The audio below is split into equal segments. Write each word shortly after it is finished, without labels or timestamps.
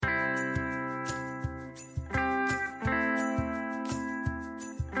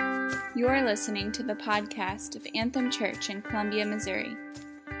You are listening to the podcast of Anthem Church in Columbia, Missouri.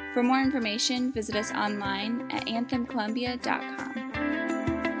 For more information, visit us online at anthemcolumbia.com.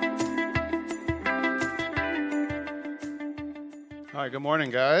 All right, good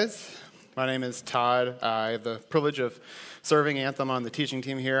morning, guys. My name is Todd. I have the privilege of serving Anthem on the teaching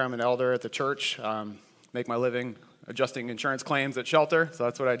team here. I'm an elder at the church, make my living adjusting insurance claims at shelter, so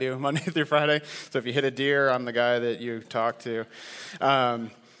that's what I do Monday through Friday. So if you hit a deer, I'm the guy that you talk to.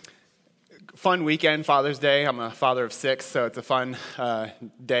 Fun weekend, Father's Day. I'm a father of 6, so it's a fun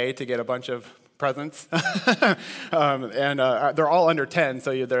day to get a bunch of presents. And they're all under 10,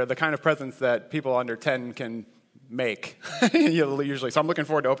 so they're the kind of presents that people under 10 can make, usually. So I'm looking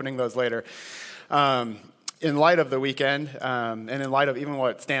forward to opening those later. In light of the weekend, and in light of even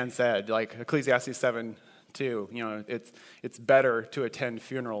what Stan said, like Ecclesiastes 7:2, it's better to attend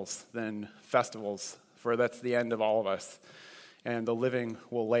funerals than festivals, for that's the end of all of us, and the living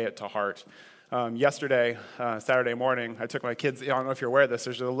will lay it to heart. Yesterday, Saturday morning, I took my kids. I don't know if you're aware of this.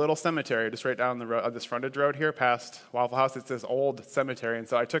 There's a little cemetery just right down the road, this frontage road here, past Waffle House. It's this old cemetery, and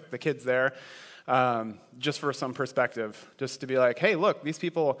so I took the kids there just for some perspective, just to be like, hey, look, these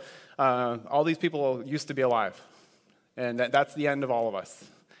people, all these people used to be alive, and that's the end of all of us.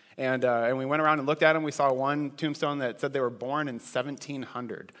 And we went around and looked at them. We saw one tombstone that said they were born in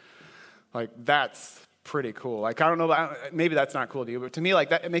 1700. Like, that's pretty cool. Like, I don't know, maybe that's not cool to you, but to me, like,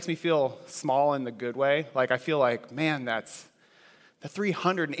 that, it makes me feel small in the good way. Like, I feel like, man, that's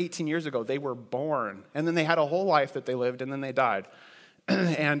 318 years ago, they were born, and then they had a whole life that they lived, and then they died.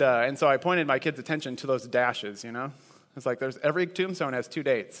 And so I pointed my kids' attention to those dashes, It's like every tombstone has 2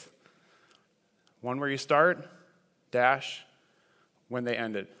 dates. One where you start, dash, when they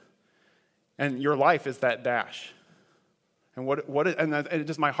ended. And your life is that dash. And and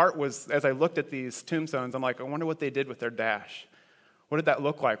just my heart was, as I looked at these tombstones, I'm like, I wonder what they did with their dash. What did that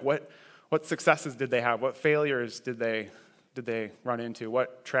look like? What successes did they have? What failures did they run into?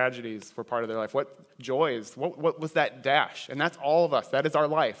 What tragedies were part of their life? What joys? What was that dash? And that's all of us. That is our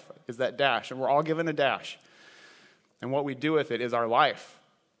life, is that dash. And we're all given a dash. And what we do with it is our life.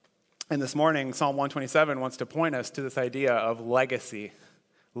 And this morning, Psalm 127 wants to point us to this idea of legacy.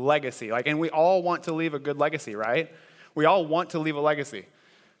 Legacy. And we all want to leave a good legacy, right? We all want to leave a legacy.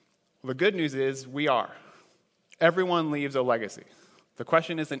 Well, the good news is we are. Everyone leaves a legacy. The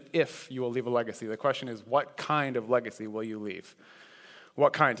question isn't if you will leave a legacy. The question is, what kind of legacy will you leave?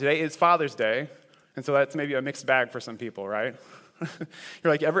 What kind? Today is Father's Day, and so that's maybe a mixed bag for some people, right?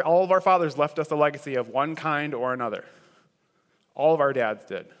 You're like, all of our fathers left us a legacy of one kind or another. All of our dads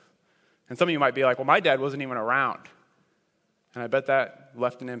did. And some of you might be like, well, my dad wasn't even around. And I bet that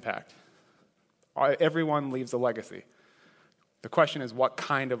left an impact. Everyone leaves a legacy. The question is, what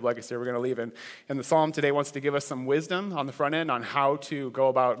kind of legacy are we going to leave? And the psalm today wants to give us some wisdom on the front end on how to go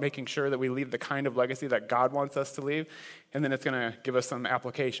about making sure that we leave the kind of legacy that God wants us to leave. And then it's going to give us some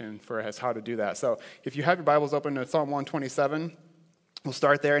application for how to do that. So if you have your Bibles open to Psalm 127, we'll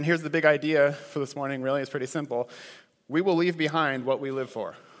start there. And here's the big idea for this morning, really. It's pretty simple. We will leave behind what we live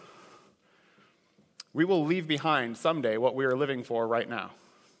for. We will leave behind someday what we are living for right now.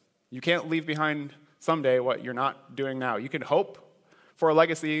 You can't leave behind someday what you're not doing now. You can hope for a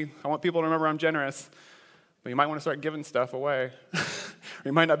legacy. I want people to remember I'm generous, but you might want to start giving stuff away. Or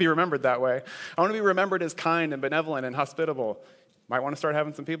you might not be remembered that way. I want to be remembered as kind and benevolent and hospitable. Might want to start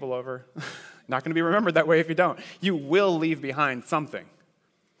having some people over. Not going to be remembered that way if you don't. You will leave behind something.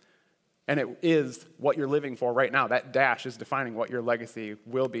 And it is what you're living for right now. That dash is defining what your legacy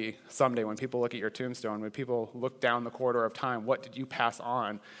will be someday. When people look at your tombstone, when people look down the corridor of time, what did you pass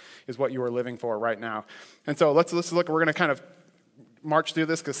on is what you are living for right now. And so let's look. We're going to kind of march through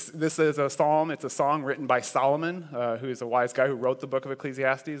this because this is a psalm. It's a song written by Solomon, who is a wise guy who wrote the book of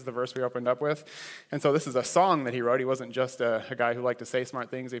Ecclesiastes, the verse we opened up with. And so this is a song that he wrote. He wasn't just a guy who liked to say smart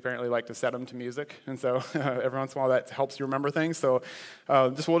things. He apparently liked to set them to music. And so every once in a while that helps you remember things. So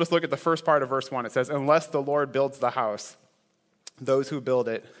we'll just look at the first part of verse 1. It says, "Unless the Lord builds the house, those who build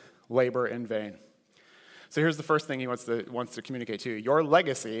it labor in vain." So here's the first thing he wants to communicate to you. Your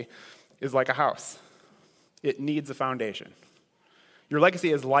legacy is like a house. It needs a foundation. Your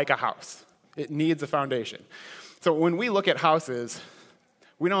legacy is like a house. It needs a foundation. So when we look at houses,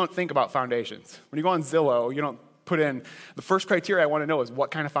 we don't think about foundations. When you go on Zillow, you don't put in, the first criteria I want to know is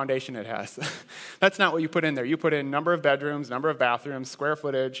what kind of foundation it has. That's not what you put in there. You put in number of bedrooms, number of bathrooms, square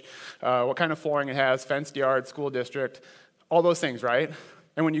footage, what kind of flooring it has, fenced yard, school district, all those things, right?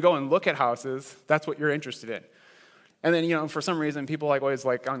 And when you go and look at houses, that's what you're interested in. And then, for some reason, people always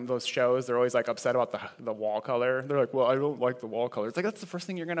on those shows, they're always upset about the wall color. They're like, well, I don't like the wall color. It's that's the first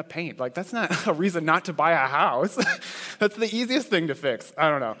thing you're going to paint. That's not a reason not to buy a house. That's the easiest thing to fix. I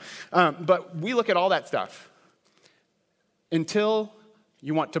don't know. But we look at all that stuff until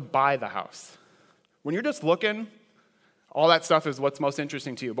you want to buy the house. When you're just looking, all that stuff is what's most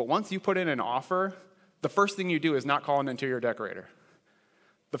interesting to you. But once you put in an offer, the first thing you do is not call an interior decorator.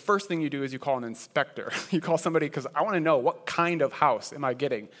 The first thing you do is you call an inspector. You call somebody because I want to know what kind of house am I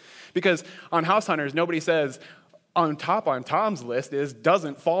getting. Because on House Hunters, nobody says, on Tom's list is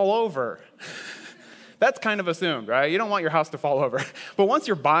doesn't fall over. That's kind of assumed, right? You don't want your house to fall over. But once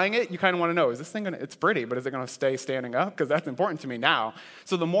you're buying it, you kind of want to know, is this thing it's pretty, but is it going to stay standing up? Because that's important to me now.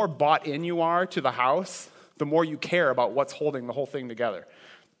 So the more bought in you are to the house, the more you care about what's holding the whole thing together.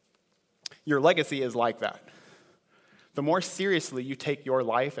 Your legacy is like that. The more seriously you take your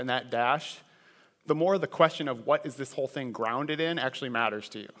life and that dash, the more the question of what is this whole thing grounded in actually matters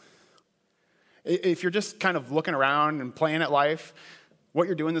to you. If you're just kind of looking around and playing at life, what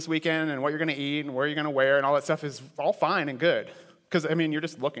you're doing this weekend and what you're going to eat and where you're going to wear and all that stuff is all fine and good. Because, you're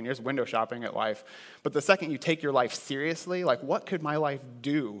just looking, you're just window shopping at life. But the second you take your life seriously, what could my life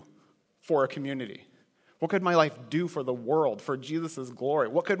do for a community? What could my life do for the world, for Jesus' glory?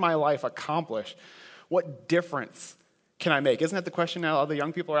 What could my life accomplish? What difference can I make? Isn't that the question now all the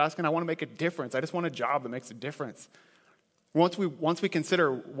young people are asking? I want to make a difference. I just want a job that makes a difference. Once we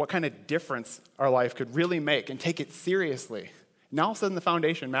consider what kind of difference our life could really make and take it seriously, now all of a sudden the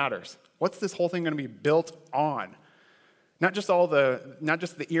foundation matters. What's this whole thing going to be built on? Not just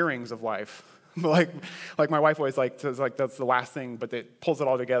the earrings of life. like my wife always says that's the last thing, but it pulls it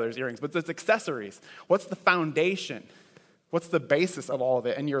all together is earrings. But it's accessories. What's the foundation? What's the basis of all of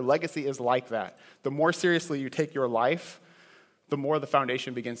it? And your legacy is like that. The more seriously you take your life, the more the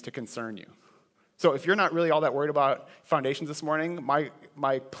foundation begins to concern you. So if you're not really all that worried about foundations this morning,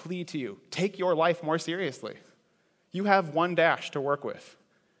 my plea to you, take your life more seriously. You have one dash to work with.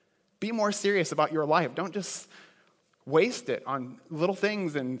 Be more serious about your life. Don't just waste it on little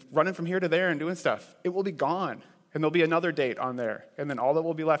things and running from here to there and doing stuff. It will be gone, and there'll be another date on there, and then all that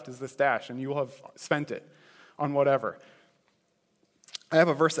will be left is this dash, and you will have spent it on whatever. I have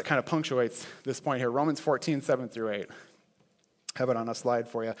a verse that kind of punctuates this point here, Romans 14, 7 through 8. I have it on a slide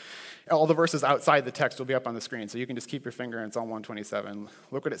for you. All the verses outside the text will be up on the screen, so you can just keep your finger in Psalm 127.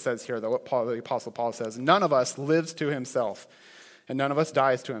 Look what it says here, though, what the Apostle Paul says. None of us lives to himself, and none of us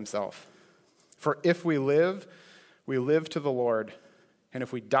dies to himself. For if we live to the Lord, and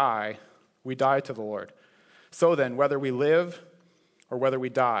if we die to the Lord. So then, whether we live or whether we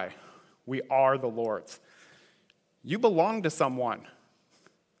die, we are the Lord's. You belong to someone.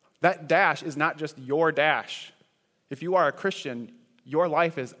 That dash is not just your dash. If you are a Christian, your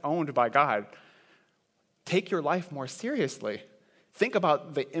life is owned by God. Take your life more seriously. Think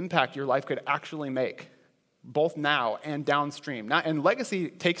about the impact your life could actually make, both now and downstream. And legacy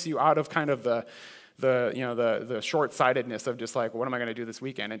takes you out of kind of the short-sightedness of just what am I going to do this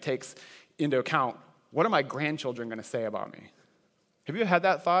weekend? It takes into account, what are my grandchildren going to say about me? Have you had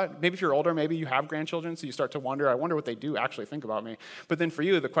that thought? Maybe if you're older, maybe you have grandchildren, so you start to wonder, I wonder what they do actually think about me. But then for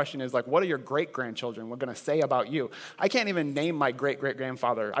you, the question is what are your great-grandchildren going to say about you? I can't even name my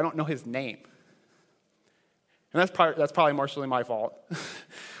great-great-grandfather. I don't know his name. And that's probably mostly my fault.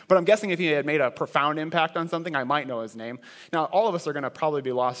 But I'm guessing if he had made a profound impact on something, I might know his name. Now, all of us are going to probably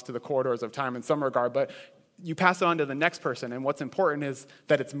be lost to the corridors of time in some regard, but you pass it on to the next person, and what's important is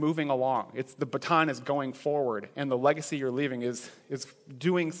that it's moving along. The baton is going forward, and the legacy you're leaving is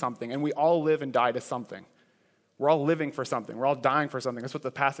doing something, and we all live and die to something. We're all living for something. We're all dying for something. That's what the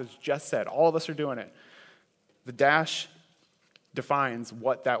passage just said. All of us are doing it. The dash defines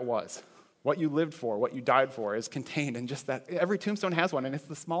what that was. What you lived for, what you died for is contained in just that. Every tombstone has one, and it's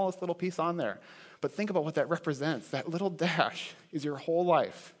the smallest little piece on there. But think about what that represents. That little dash is your whole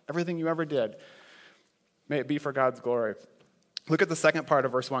life, everything you ever did. May it be for God's glory. Look at the second part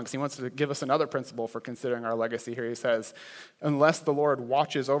of verse 1, because he wants to give us another principle for considering our legacy here. He says, unless the Lord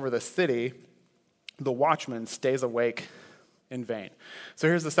watches over the city, the watchman stays awake in vain. So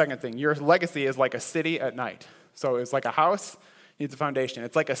here's the second thing. Your legacy is like a city at night. So it's like a house, needs a foundation.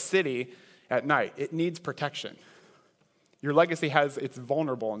 It's like a city at night. It needs protection. Your legacy it's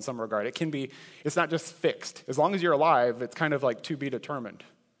vulnerable in some regard. It's not just fixed. As long as you're alive, it's kind of like to be determined,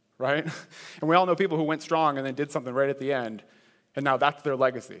 right? And we all know people who went strong and then did something right at the end, and now that's their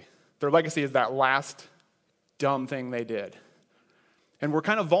legacy. Their legacy is that last dumb thing they did. And we're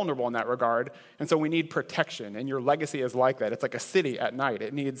kind of vulnerable in that regard, and so we need protection, and your legacy is like that. It's like a city at night.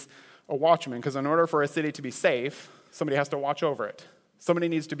 It needs a watchman, because in order for a city to be safe, somebody has to watch over it. Somebody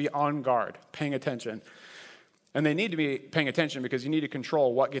needs to be on guard, paying attention. And they need to be paying attention because you need to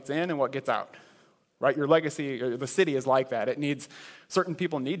control what gets in and what gets out, right? Your legacy, or the city is like that. It needs, certain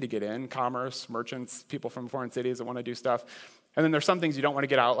people need to get in, commerce, merchants, people from foreign cities that want to do stuff. And then there's some things you don't want to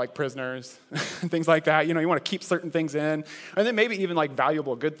get out, like prisoners, things like that. You want to keep certain things in. And then maybe even like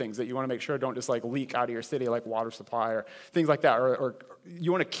valuable good things that you want to make sure don't just like leak out of your city, like water supply or things like that. Or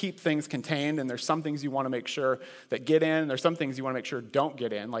you want to keep things contained, and there's some things you want to make sure that get in, and there's some things you want to make sure don't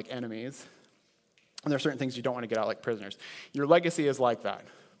get in, like enemies. And there are certain things you don't want to get out, like prisoners. Your legacy is like that,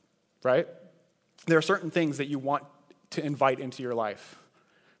 right? There are certain things that you want to invite into your life.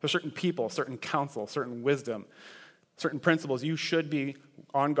 There are certain people, certain counsel, certain wisdom, certain principles you should be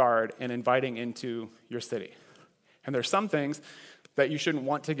on guard and inviting into your city. And there's some things that you shouldn't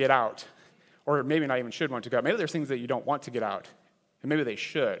want to get out, or maybe not even should want to get out. Maybe there's things that you don't want to get out, and maybe they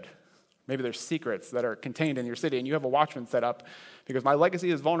should. Maybe there's secrets that are contained in your city, and you have a watchman set up because my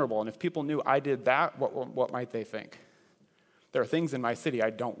legacy is vulnerable, and if people knew I did that, what might they think? There are things in my city I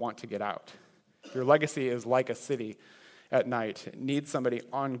don't want to get out. Your legacy is like a city at night. It needs somebody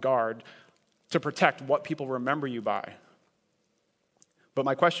on guard to protect what people remember you by. But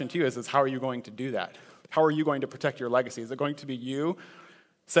my question to you is how are you going to do that? How are you going to protect your legacy? Is it going to be you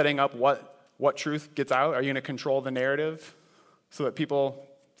setting up what truth gets out? Are you going to control the narrative so that people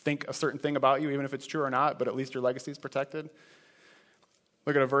think a certain thing about you, even if it's true or not, but at least your legacy is protected?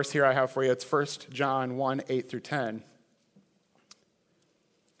 Look at a verse here I have for you. It's 1 John 1, 8 through 10.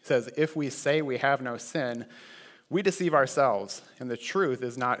 It says, if we say we have no sin, we deceive ourselves, and the truth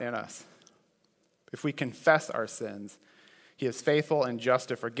is not in us. If we confess our sins, he is faithful and just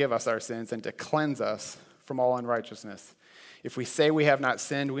to forgive us our sins and to cleanse us from all unrighteousness. If we say we have not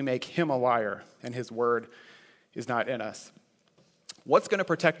sinned, we make him a liar, and his word is not in us. What's going to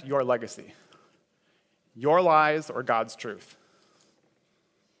protect your legacy? Your lies or God's truth?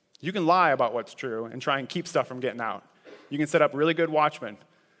 You can lie about what's true and try and keep stuff from getting out. You can set up really good watchmen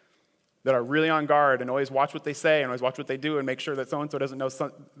that are really on guard and always watch what they say and always watch what they do and make sure that so-and-so doesn't know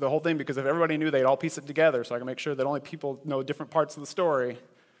the whole thing, because if everybody knew, they'd all piece it together, so I can make sure that only people know different parts of the story.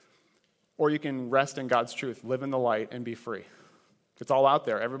 Or you can rest in God's truth, live in the light, and be free. It's all out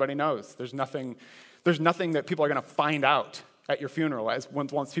there. Everybody knows. There's nothing that people are going to find out at your funeral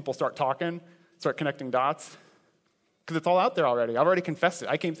once people start talking, start connecting dots, because it's all out there already. I've already confessed it.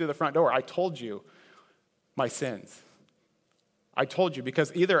 I came through the front door. I told you my sins. I told you,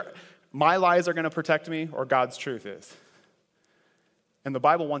 because either my lies are going to protect me or God's truth is. And the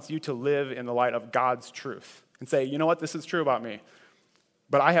Bible wants you to live in the light of God's truth and say, you know what, this is true about me.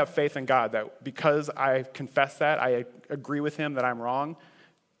 But I have faith in God that because I confess that, I agree with him that I'm wrong,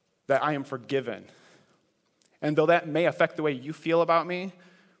 that I am forgiven. And though that may affect the way you feel about me,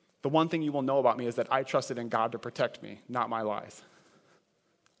 the one thing you will know about me is that I trusted in God to protect me, not my lies.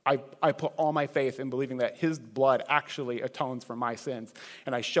 I put all my faith in believing that his blood actually atones for my sins.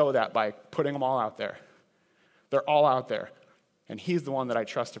 And I show that by putting them all out there. They're all out there. And he's the one that I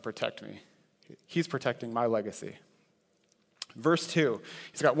trust to protect me. He's protecting my legacy. Verse 2,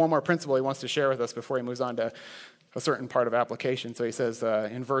 he's got one more principle he wants to share with us before he moves on to a certain part of application. So he says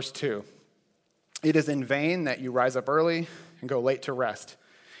in verse 2, it is in vain that you rise up early and go late to rest,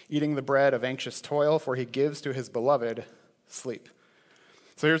 eating the bread of anxious toil, for he gives to his beloved sleep.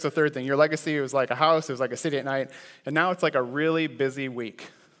 So here's the third thing. Your legacy was like a house. It was like a city at night. And now it's like a really busy week,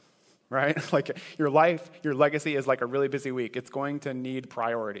 right? Like your life, your legacy is like a really busy week. It's going to need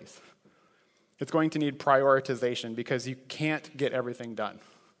priorities. It's going to need prioritization because you can't get everything done.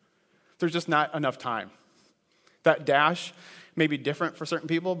 There's just not enough time. That dash may be different for certain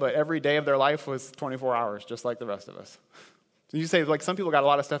people, but every day of their life was 24 hours, just like the rest of us. So you say, like, some people got a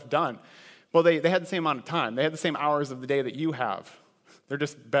lot of stuff done. Well, they had the same amount of time. They had the same hours of the day that you have. They're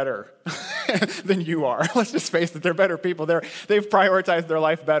just better than you are. Let's just face it, they're better people. They've prioritized their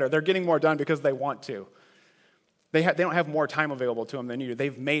life better. They're getting more done because they want to. They don't have more time available to them than you do.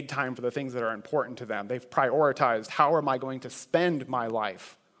 They've made time for the things that are important to them. They've prioritized, how am I going to spend my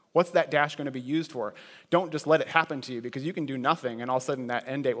life? What's that dash going to be used for? Don't just let it happen to you, because you can do nothing, and all of a sudden that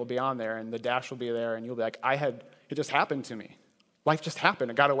end date will be on there, and the dash will be there, and you'll be like, it just happened to me. Life just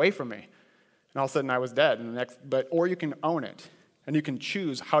happened. It got away from me. And all of a sudden I was dead. Or you can own it. And you can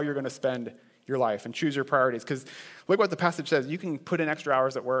choose how you're going to spend your life and choose your priorities. Because look what the passage says. You can put in extra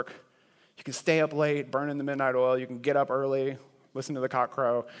hours at work. You can stay up late, burn in the midnight oil. You can get up early, listen to the cock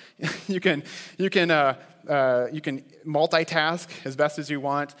crow. You can multitask as best as you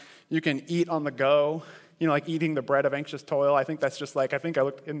want. You can eat on the go. Like eating the bread of anxious toil. I think I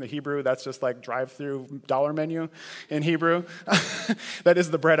looked in the Hebrew, that's just like drive-through dollar menu in Hebrew. That is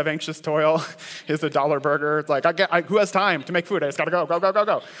the bread of anxious toil, is the dollar burger. It's like, who has time to make food? I just got to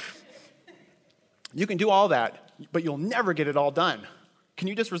go. You can do all that, but you'll never get it all done. Can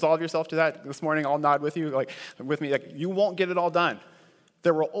you just resolve yourself to that this morning? I'll nod with you, with me. You won't get it all done.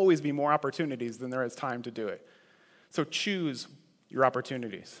 There will always be more opportunities than there is time to do it. So choose your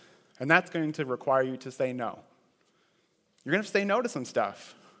opportunities. And that's going to require you to say no. You're going to have to say no to some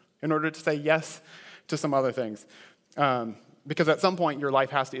stuff in order to say yes to some other things. Because at some point, your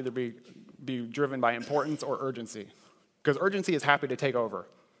life has to either be driven by importance or urgency. Because urgency is happy to take over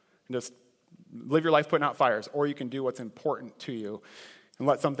and just live your life putting out fires. Or you can do what's important to you and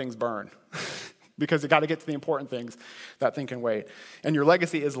let some things burn. Because you got to get to the important things. That thing can wait. And your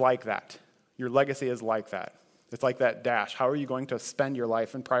legacy is like that. Your legacy is like that. It's like that dash. How are you going to spend your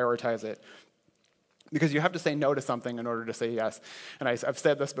life and prioritize it? Because you have to say no to something in order to say yes. And I've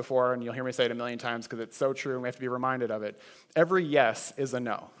said this before, and you'll hear me say it a million times because it's so true, and we have to be reminded of it. Every yes is a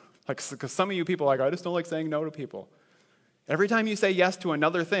no. Because some of you people are like, I just don't like saying no to people. Every time you say yes to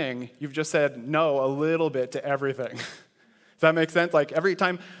another thing, you've just said no a little bit to everything. Does that make sense? Like every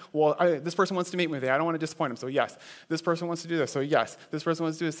time, this person wants to meet with me. I don't want to disappoint him, so yes. This person wants to do this, so yes. This person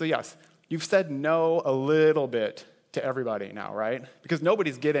wants to do this, so yes. You've said no a little bit to everybody now, right? Because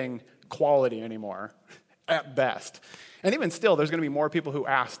nobody's getting quality anymore, at best. And even still, there's going to be more people who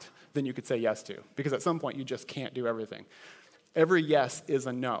asked than you could say yes to, because at some point, you just can't do everything. Every yes is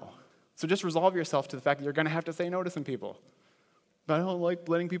a no. So just resolve yourself to the fact that you're going to have to say no to some people. But I don't like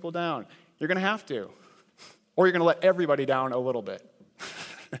letting people down. You're going to have to. Or you're going to let everybody down a little bit.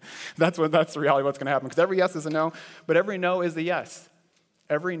 That's the reality of what's going to happen. Because every yes is a no, but every no is a yes.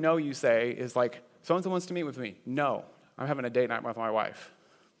 Every no you say is like, so-and-so wants to meet with me. No, I'm having a date night with my wife.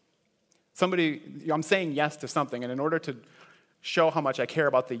 I'm saying yes to something, and in order to show how much I care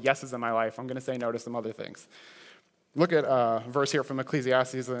about the yeses in my life, I'm going to say no to some other things. Look at a verse here from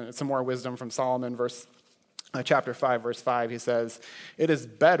Ecclesiastes, some more wisdom from Solomon, chapter 5, verse 5. He says, it is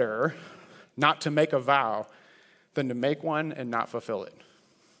better not to make a vow than to make one and not fulfill it.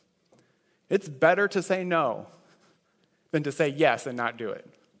 It's better to say no than to say yes and not do it.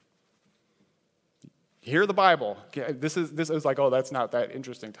 Hear the Bible. This is like, oh, that's not that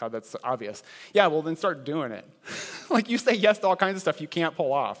interesting, Todd. That's obvious. Yeah, well, then start doing it. Like you say yes to all kinds of stuff you can't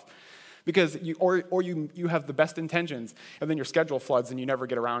pull off. Because you have the best intentions, and then your schedule floods and you never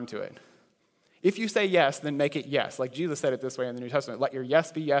get around to it. If you say yes, then make it yes. Like Jesus said it this way in the New Testament. Let your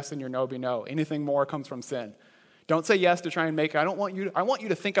yes be yes and your no be no. Anything more comes from sin. Don't say yes to try and make it. I want you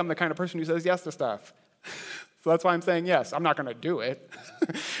to think I'm the kind of person who says yes to stuff. So that's why I'm saying yes. I'm not going to do it.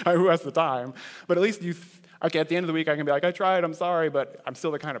 Who has the time? But at least at the end of the week, I can be like, I tried, I'm sorry, but I'm still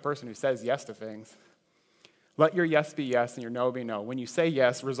the kind of person who says yes to things. Let your yes be yes and your no be no. When you say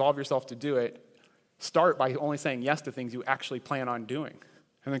yes, resolve yourself to do it. Start by only saying yes to things you actually plan on doing.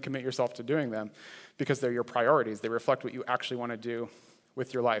 And then commit yourself to doing them because they're your priorities. They reflect what you actually want to do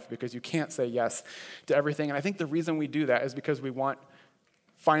with your life because you can't say yes to everything. And I think the reason we do that is because we want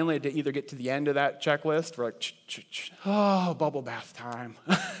finally to either get to the end of that checklist, we're like, oh, bubble bath time.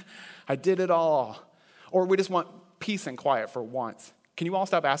 I did it all. Or we just want peace and quiet for once. Can you all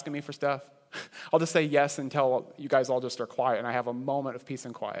stop asking me for stuff? I'll just say yes until you guys all just are quiet and I have a moment of peace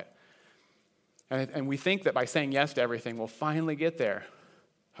and quiet. And we think that by saying yes to everything, we'll finally get there.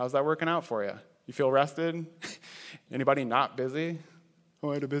 How's that working out for you? You feel rested? Anybody not busy?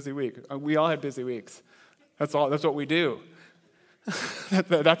 Oh, I had a busy week. We all had busy weeks. That's what we do.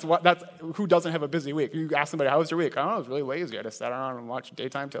 Who doesn't have a busy week? You ask somebody, how was your week? I was really lazy. I just sat around and watched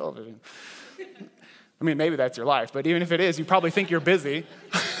daytime television. I mean, maybe that's your life, but even if it is, you probably think you're busy.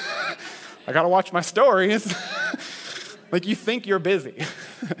 I got to watch my stories. Like you think you're busy.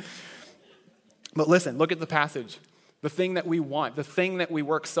 But listen, look at the passage. The thing that we want, the thing that we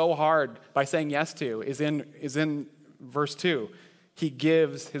work so hard by saying yes to is in verse 2. He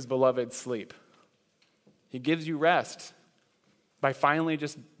gives his beloved sleep. He gives you rest by finally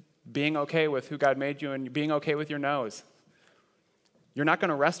just being okay with who God made you and being okay with your no's. You're not going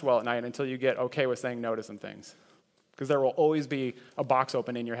to rest well at night until you get okay with saying no to some things. Because there will always be a box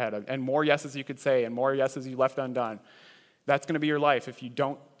open in your head and more yeses you could say and more yeses you left undone. That's going to be your life if you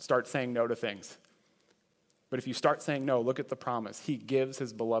don't start saying no to things. But if you start saying no, look at the promise. He gives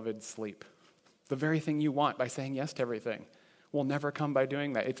his beloved sleep. The very thing you want by saying yes to everything will never come by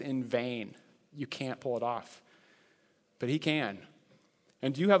doing that. It's in vain. You can't pull it off. But he can.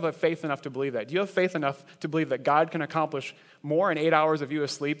 And do you have faith enough to believe that? Do you have faith enough to believe that God can accomplish more in 8 hours of you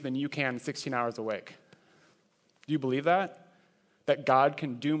asleep than you can in 16 hours awake? Do you believe that? That God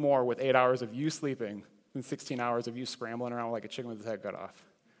can do more with 8 hours of you sleeping than 16 hours of you scrambling around like a chicken with his head cut off?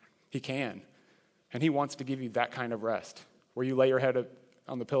 He can. And he wants to give you that kind of rest, where you lay your head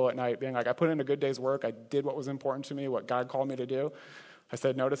on the pillow at night being like, I put in a good day's work, I did what was important to me, what God called me to do. I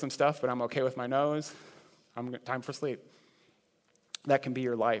said no to some stuff, but I'm okay with my nose. Time for sleep. That can be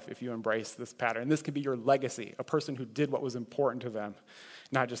your life if you embrace this pattern. This can be your legacy, a person who did what was important to them,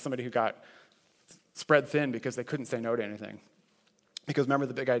 not just somebody who got spread thin because they couldn't say no to anything. Because remember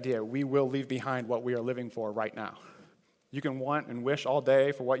the big idea, we will leave behind what we are living for right now. You can want and wish all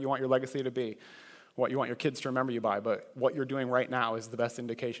day for what you want your legacy to be, what you want your kids to remember you by, but what you're doing right now is the best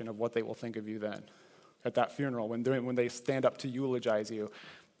indication of what they will think of you then. At that funeral, when they stand up to eulogize you,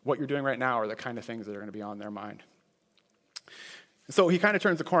 what you're doing right now are the kind of things that are going to be on their mind. So he kind of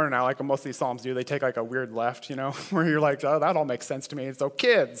turns the corner now, like most of these Psalms do. They take like a weird left, where you're like, oh, that all makes sense to me. And so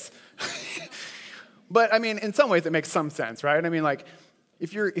kids. But, I mean, in some ways it makes some sense, right? I mean, like,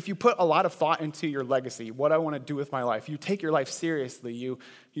 if you put a lot of thought into your legacy, what I want to do with my life, you take your life seriously, you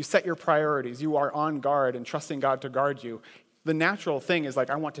set your priorities, you are on guard and trusting God to guard you, the natural thing is like,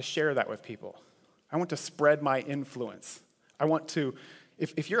 I want to share that with people. I want to spread my influence. I want to,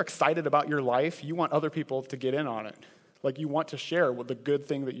 if you're excited about your life, you want other people to get in on it. Like you want to share with the good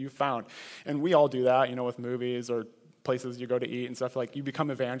thing that you found. And we all do that, with movies or places you go to eat and stuff. Like you become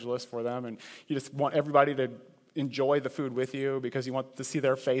evangelists for them and you just want everybody to enjoy the food with you because you want to see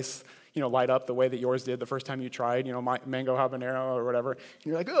their face, light up the way that yours did the first time you tried, mango habanero or whatever. And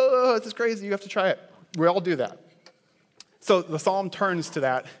you're like, oh, this is crazy. You have to try it. We all do that. So the psalm turns to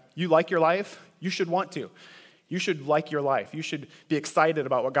that. You like your life? You should want to. You should like your life. You should be excited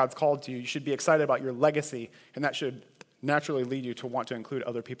about what God's called to you. You should be excited about your legacy, and that should naturally lead you to want to include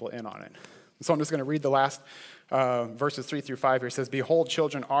other people in on it. So I'm just going to read the last verses 3 through 5 here. It says, behold,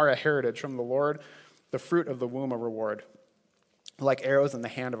 children are a heritage from the Lord, the fruit of the womb a reward. Like arrows in the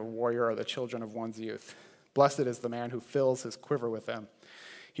hand of a warrior are the children of one's youth. Blessed is the man who fills his quiver with them.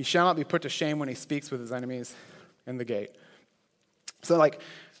 He shall not be put to shame when he speaks with his enemies in the gate. So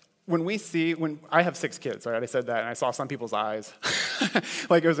when I have 6 kids, right? I said that and I saw some people's eyes.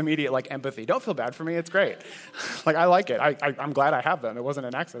 Like it was immediate empathy. Don't feel bad for me, it's great. I like it. I'm glad I have them. It wasn't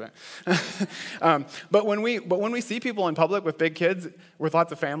an accident. But when we see people in public with big kids, with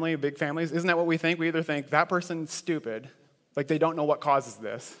lots of family, big families, isn't that what we think? We either think that person's stupid, like they don't know what causes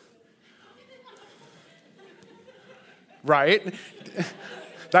this. Right?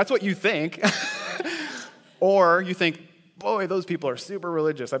 That's what you think. Or you think, boy, those people are super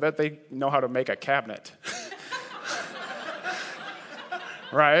religious. I bet they know how to make a cabinet.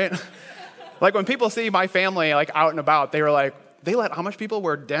 Right? Like when people see my family out and about, they were like, they let Amish people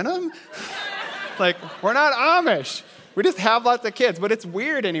wear denim? We're not Amish. We just have lots of kids. But it's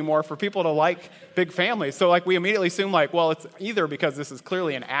weird anymore for people to like big families. So we immediately assume well, it's either because this is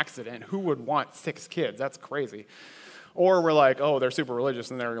clearly an accident. Who would want 6 kids? That's crazy. Or we're like, oh, they're super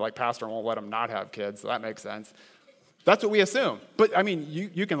religious and they're pastor won't let them not have kids. So that makes sense. That's what we assume. But, I mean,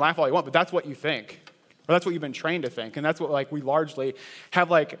 you can laugh all you want, but that's what you think. Or that's what you've been trained to think. And that's what, we largely have,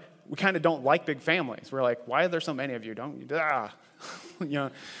 we kind of don't like big families. We're like, why are there so many of you?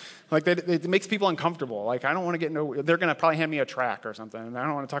 It makes people uncomfortable. I don't want to get into, they're going to probably hand me a tract or something. And I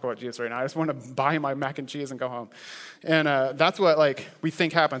don't want to talk about Jesus right now. I just want to buy my mac and cheese and go home. And that's what, we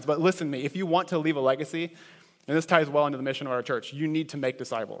think happens. But listen to me. If you want to leave a legacy, and this ties well into the mission of our church, you need to make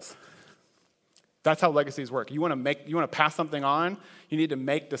disciples. That's how legacies work. You want to pass something on, you need to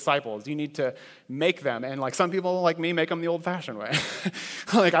make disciples. You need to make them. And some people like me make them the old-fashioned way.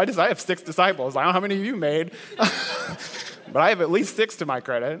 I have 6 disciples. I don't know how many of you made, but I have at least 6 to my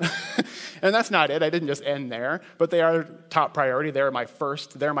credit. And that's not it. I didn't just end there, but they are top priority. They're my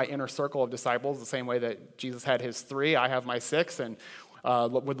inner circle of disciples, the same way that Jesus had his 3. I have my 6, and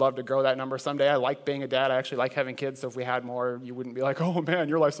would love to grow that number someday. I like being a dad. I actually like having kids. So if we had more, you wouldn't be like, oh man,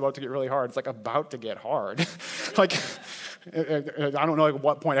 your life's about to get really hard. It's about to get hard. I don't know at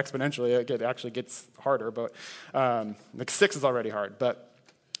what point exponentially it actually gets harder, but 6 is already hard. But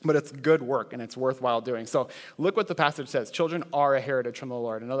it's good work and it's worthwhile doing. So look what the passage says. Children are a heritage from the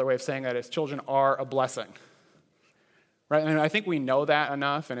Lord. Another way of saying that is children are a blessing. Right? And I think we know that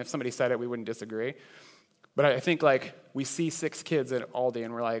enough. And if somebody said it, we wouldn't disagree. But I think we see 6 kids at Aldi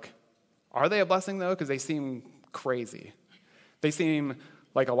and we're like, are they a blessing though? Because they seem crazy. They seem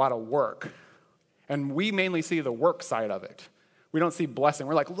like a lot of work. And we mainly see the work side of it. We don't see blessing.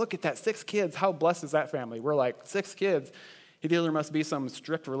 We're like, look at that, 6 kids. How blessed is that family? We're like, 6 kids. It either must be some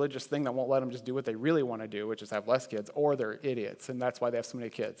strict religious thing that won't let them just do what they really want to do, which is have less kids, or they're idiots. And that's why they have so many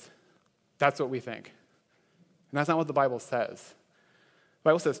kids. That's what we think. And that's not what the Bible says. The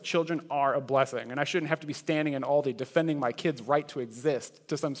Bible says children are a blessing, and I shouldn't have to be standing in Aldi defending my kid's right to exist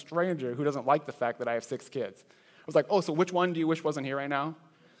to some stranger who doesn't like the fact that I have 6 kids. I was like, oh, so which one do you wish wasn't here right now?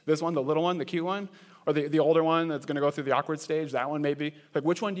 This one, the little one, the cute one? Or the older one that's going to go through the awkward stage, that one maybe?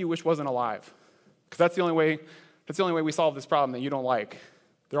 Which one do you wish wasn't alive? Because that's the only way That's the only way we solve this problem that you don't like.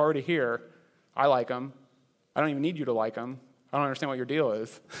 They're already here. I like them. I don't even need you to like them. I don't understand what your deal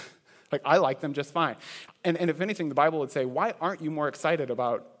is. Like, I like them just fine. And if anything, the Bible would say, why aren't you more excited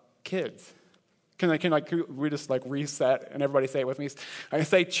about kids? Can we just like reset and everybody say it with me? I can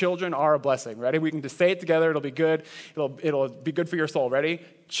say children are a blessing. Ready? We can just say it together. It'll be good. It'll be good for your soul. Ready?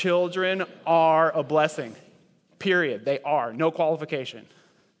 Children are a blessing. Period. They are. No qualification.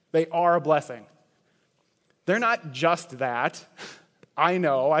 They are a blessing. They're not just that. I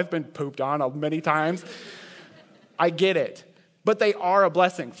know. I've been pooped on many times. I get it. But they are a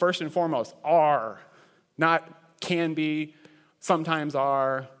blessing, first and foremost. Are. Not can be, sometimes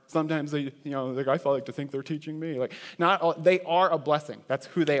are, sometimes they, like I feel like to think they're teaching me. Like, not all, they are a blessing. That's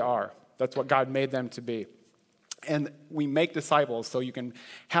who they are. That's what God made them to be. And we make disciples so you can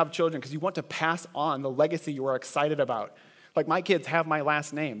have children because you want to pass on the legacy you are excited about. Like, my kids have my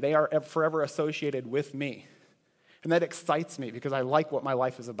last name. They are forever associated with me. And that excites me because I like what my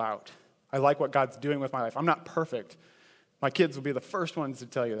life is about. I like what God's doing with my life. I'm not perfect. My kids will be the first ones to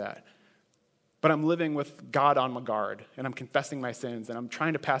tell you that. But I'm living with God on my guard, and I'm confessing my sins, and I'm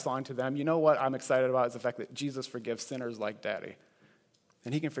trying to pass on to them. You know what I'm excited about is the fact that Jesus forgives sinners like Daddy,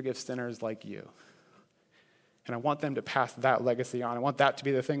 and he can forgive sinners like you. And I want them to pass that legacy on. I want that to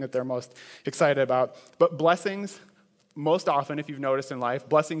be the thing that they're most excited about. But blessings, most often, if you've noticed in life,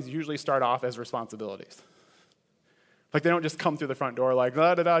 blessings usually start off as responsibilities. Like, they don't just come through the front door like,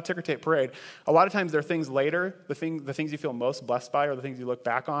 ticker tape parade. A lot of times there are things later, the things you feel most blessed by or the things you look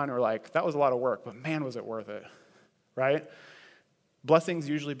back on are like, that was a lot of work, but man, was it worth it, right? Blessings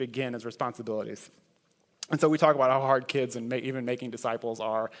usually begin as responsibilities. And so we talk about how hard kids and even making disciples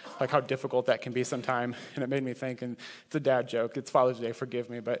are, like how difficult that can be sometime. And it made me think, and it's a dad joke, it's Father's Day, forgive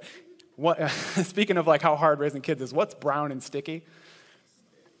me, but speaking of like how hard raising kids is, what's brown and sticky?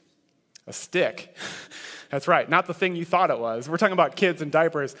 A stick. That's right, not the thing you thought it was. We're talking about kids and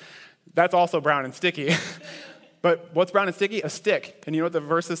diapers. That's also brown and sticky. But what's brown and sticky? A stick. And you know what the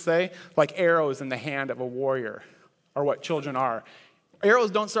verses say? Like arrows in the hand of a warrior are what children are.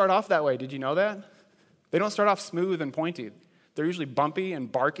 Arrows don't start off that way. Did you know that? They don't start off smooth and pointy. They're usually bumpy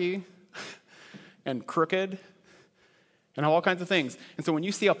and barky and crooked and all kinds of things. And so when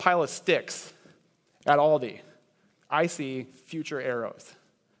you see a pile of sticks at Aldi, I see future arrows.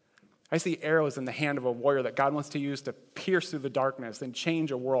 I see arrows in the hand of a warrior that God wants to use to pierce through the darkness and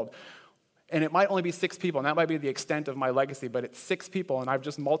change a world. And it might only be 6 people, and that might be the extent of my legacy, but it's 6 people, and I've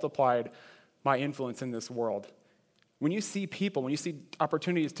just multiplied my influence in this world. When you see people, when you see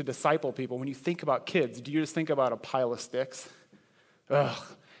opportunities to disciple people, when you think about kids, do you just think about a pile of sticks? Ugh.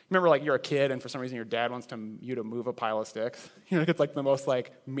 Remember, like, you're a kid, and for some reason your dad wants you to move a pile of sticks? It's like the most,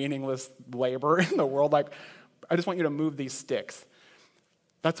 like, meaningless labor in the world. Like, I just want you to move these sticks.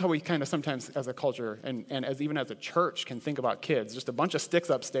 That's how we kind of sometimes as a culture and even as a church can think about kids. Just a bunch of sticks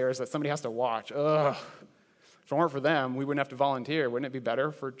upstairs that somebody has to watch. Ugh. If it weren't for them, we wouldn't have to volunteer. Wouldn't it be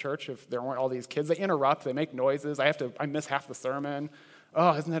better for church if there weren't all these kids? They interrupt. They make noises. I miss half the sermon.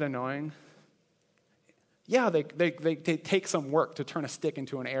 Oh, isn't that annoying? Yeah, they take some work to turn a stick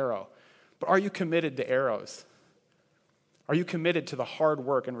into an arrow. But are you committed to arrows? Are you committed to the hard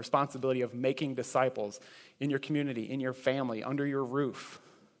work and responsibility of making disciples in your community, in your family, under your roof?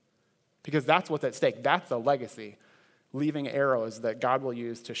 Because that's what's at stake. That's a legacy, leaving arrows that God will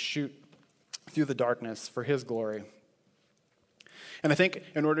use to shoot through the darkness for his glory. And I think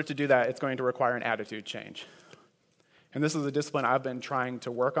in order to do that, it's going to require an attitude change. And this is a discipline I've been trying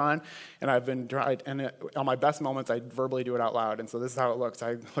to work on, and on my best moments, I verbally do it out loud. And so this is how it looks.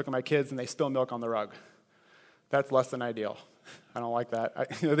 I look at my kids, and they spill milk on the rug. That's less than ideal. I don't like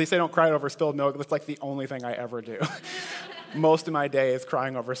that. They say don't cry over spilled milk. That's like the only thing I ever do. Most of my day is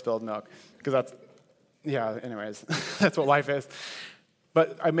crying over spilled milk because anyways, that's what life is.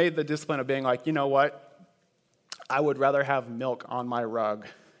 But I made the discipline of being like, you know what? I would rather have milk on my rug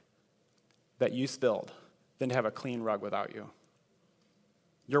that you spilled than to have a clean rug without you.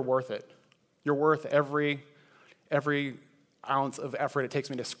 You're worth it. You're worth every ounce of effort it takes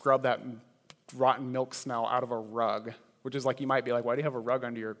me to scrub that rotten milk smell out of a rug, which is like, you might be like, why do you have a rug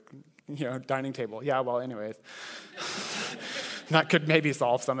under your dining table? Yeah, well, anyways. That could maybe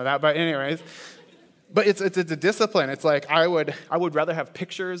solve some of that, but anyways. But it's a discipline. It's like I would rather have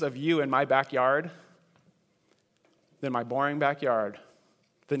pictures of you in my backyard than my boring backyard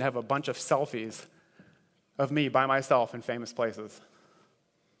than have a bunch of selfies of me by myself in famous places.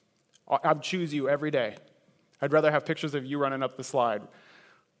 I'd choose you every day. I'd rather have pictures of you running up the slide,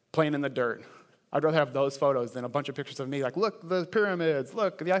 playing in the dirt. I'd rather have those photos than a bunch of pictures of me like, look, the pyramids,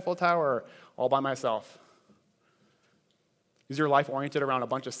 look, the Eiffel Tower, all by myself. Is your life oriented around a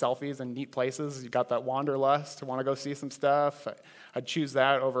bunch of selfies and neat places? You got that wanderlust to want to go see some stuff? I'd choose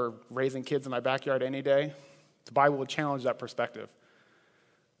that over raising kids in my backyard any day. The Bible would challenge that perspective.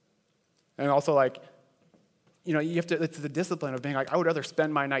 And also, you have to, it's the discipline of being like, I would rather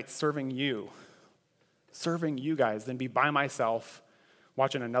spend my night serving you guys, than be by myself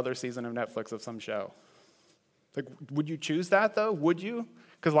watching another season of Netflix of some show. Like, would you choose that, though? Would you?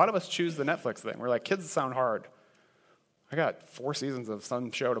 Because a lot of us choose the Netflix thing. We're like, kids sound hard. I got 4 seasons of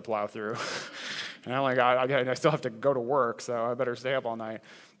some show to plow through. And I'm like, I still have to go to work, so I better stay up all night.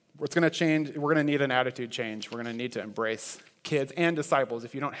 What's going to change, we're going to need an attitude change. We're going to need to embrace kids and disciples.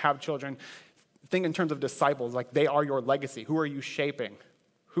 If you don't have children, think in terms of disciples, like they are your legacy. Who are you shaping?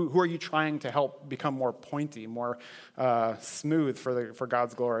 Who are you trying to help become more pointy, more smooth for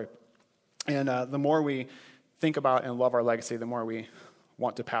God's glory? And the more we think about and love our legacy, the more we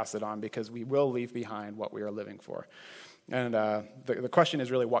want to pass it on, because we will leave behind what we are living for. And the question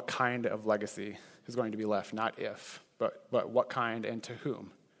is really what kind of legacy is going to be left, not if, but what kind and to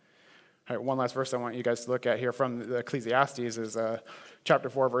whom. All right, one last verse I want you guys to look at here from the Ecclesiastes is chapter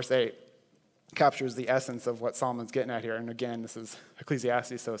 4, verse 8. Captures the essence of what Solomon's getting at here. And again, this is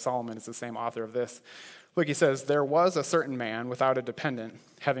Ecclesiastes, so Solomon is the same author of this. Look, he says, there was a certain man without a dependent,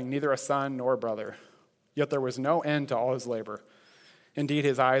 having neither a son nor brother. Yet there was no end to all his labor. Indeed,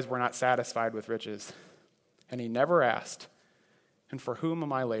 his eyes were not satisfied with riches. And he never asked, and for whom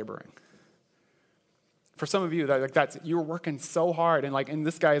am I laboring? For some of you, that's you're working so hard, and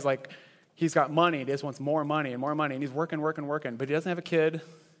this guy's like, he's got money, he just wants more money, and he's working, but he doesn't have a kid.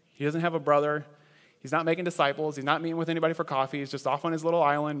 He doesn't have a brother. He's not making disciples. He's not meeting with anybody for coffee. He's just off on his little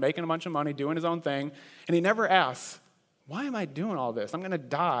island, making a bunch of money, doing his own thing. And he never asks, why am I doing all this? I'm going to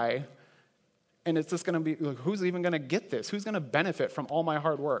die, and it's just going to be, who's even going to get this? Who's going to benefit from all my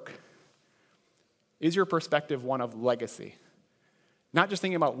hard work? Is your perspective one of legacy? Not just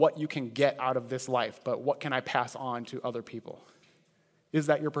thinking about what you can get out of this life, but what can I pass on to other people? Is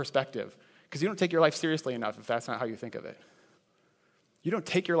that your perspective? Because you don't take your life seriously enough if that's not how you think of it. You don't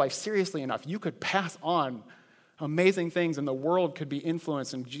take your life seriously enough. You could pass on amazing things, and the world could be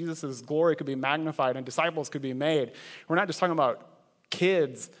influenced, and Jesus' glory could be magnified, and disciples could be made. We're not just talking about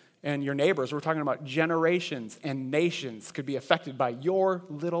kids and your neighbors. We're talking about generations and nations could be affected by your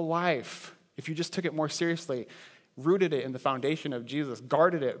little life if you just took it more seriously, rooted it in the foundation of Jesus,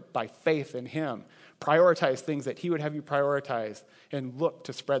 guarded it by faith in him, prioritized things that he would have you prioritize, and look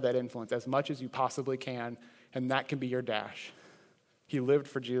to spread that influence as much as you possibly can, and that can be your dash. He lived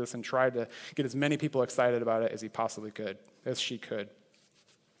for Jesus and tried to get as many people excited about it as he possibly could, as she could.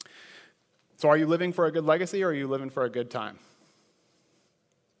 So are you living for a good legacy, or are you living for a good time?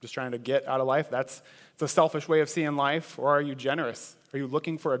 Just trying to get out of life? It's a selfish way of seeing life. Or are you generous? Are you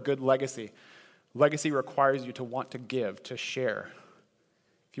looking for a good legacy? Legacy requires you to want to give, to share.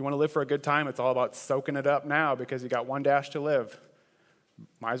 If you want to live for a good time, it's all about soaking it up now because you got one dash to live.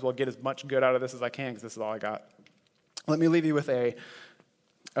 Might as well get as much good out of this as I can because this is all I got. Let me leave you with a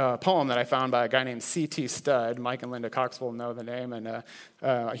poem that I found by a guy named C.T. Studd. Mike and Linda Cox will know the name, and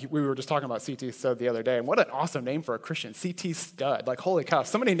we were just talking about C.T. Studd the other day, and what an awesome name for a Christian, C.T. Studd. Like, holy cow,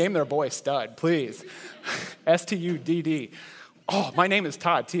 somebody name their boy Studd, please. S-T-U-D-D. Oh, my name is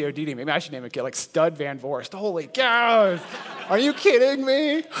Todd, T-O-D-D. Maybe I should name a kid like Stud Van Vorst. Holy cow, are you kidding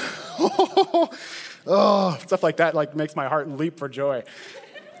me? Oh, stuff like that makes my heart leap for joy.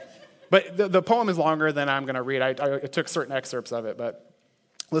 But the poem is longer than I'm going to read. I took certain excerpts of it, but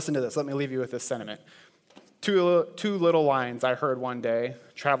listen to this. Let me leave you with this sentiment. Two little lines I heard one day,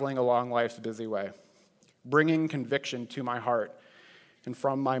 traveling along life's busy way, bringing conviction to my heart, and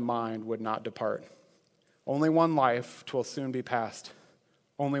from my mind would not depart. Only one life, 'twill soon be past.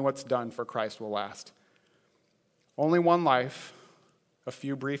 Only what's done for Christ will last. Only one life, a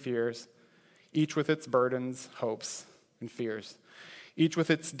few brief years, each with its burdens, hopes, and fears. Each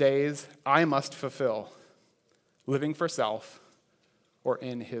with its days I must fulfill, living for self or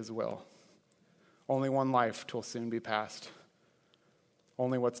in his will. Only one life, 'twill soon be past.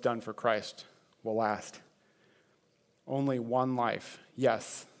 Only what's done for Christ will last. Only one life,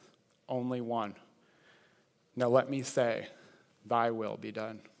 yes, only one. Now let me say, thy will be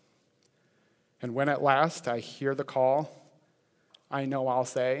done. And when at last I hear the call, I know I'll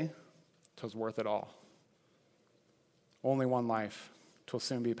say, 'twas worth it all. Only one life, 'twill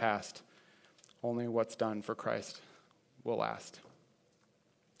soon be past. Only what's done for Christ will last.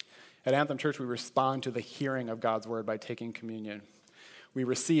 At Anthem Church, we respond to the hearing of God's word by taking communion. We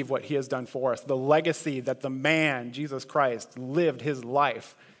receive what he has done for us, the legacy that the man, Jesus Christ, lived his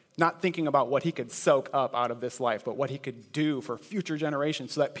life Not thinking about what he could soak up out of this life, but what he could do for future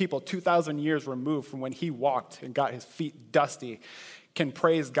generations so that people 2,000 years removed from when he walked and got his feet dusty can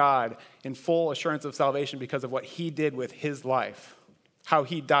praise God in full assurance of salvation because of what he did with his life, how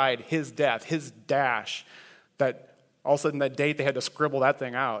he died, his death, his dash, that all of a sudden that date they had to scribble that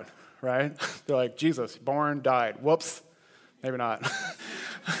thing out, right? They're like, Jesus, born, died. Whoops. Maybe not.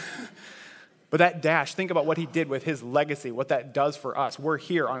 But that dash, think about what he did with his legacy, what that does for us. We're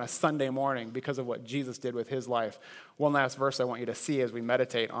here on a Sunday morning because of what Jesus did with his life. One last verse I want you to see as we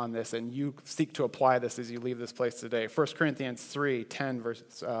meditate on this, and you seek to apply this as you leave this place today. 1 Corinthians 3, 10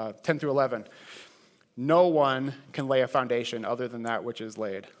 through 11. No one can lay a foundation other than that which is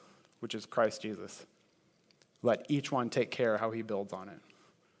laid, which is Christ Jesus. Let each one take care how he builds on it.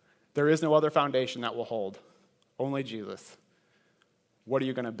 There is no other foundation that will hold, only Jesus. What are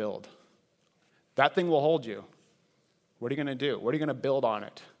you going to build? That thing will hold you. What are you going to do? What are you going to build on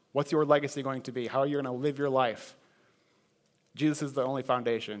it? What's your legacy going to be? How are you going to live your life? Jesus is the only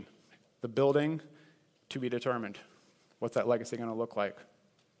foundation. The building, to be determined. What's that legacy going to look like?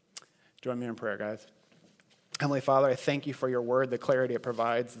 Join me in prayer, guys. Heavenly Father, I thank you for your word, the clarity it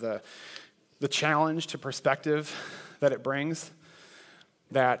provides, the challenge to perspective that it brings,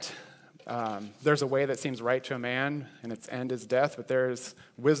 that there's a way that seems right to a man, and its end is death, but there's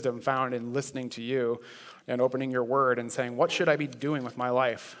wisdom found in listening to you and opening your word and saying, what should I be doing with my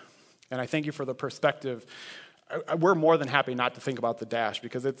life? And I thank you for the perspective. We're more than happy not to think about the dash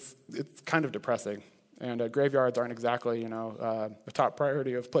because it's kind of depressing. And graveyards aren't exactly, a top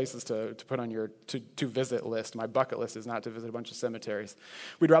priority of places to put on your to visit list. My bucket list is not to visit a bunch of cemeteries.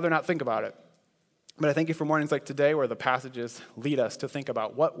 We'd rather not think about it. But I thank you for mornings like today where the passages lead us to think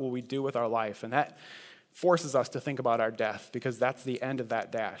about what will we do with our life. And that forces us to think about our death because that's the end of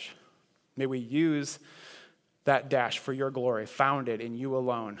that dash. May we use that dash for your glory, founded in you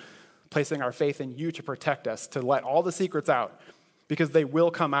alone, placing our faith in you to protect us, to let all the secrets out because they will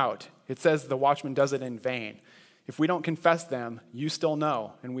come out. It says the watchman does it in vain. If we don't confess them, you still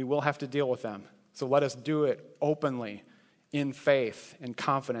know, and we will have to deal with them. So let us do it openly, in faith and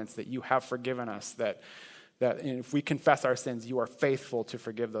confidence that you have forgiven us, that if we confess our sins, you are faithful to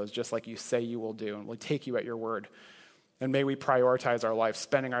forgive those, just like you say you will do, and we'll take you at your word. And may we prioritize our life,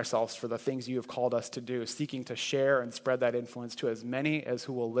 spending ourselves for the things you have called us to do, seeking to share and spread that influence to as many as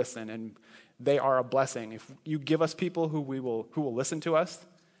who will listen, and they are a blessing. If you give us people who will listen to us,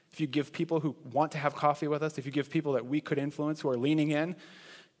 if you give people who want to have coffee with us, if you give people that we could influence who are leaning in,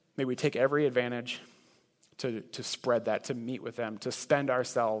 may we take every advantage to spread that, to meet with them, to spend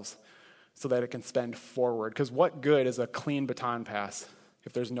ourselves so that it can spend forward. Because what good is a clean baton pass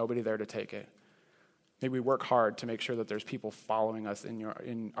if there's nobody there to take it? May we work hard to make sure that there's people following us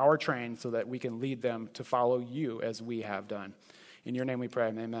in our train so that we can lead them to follow you as we have done. In your name we pray,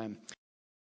 amen.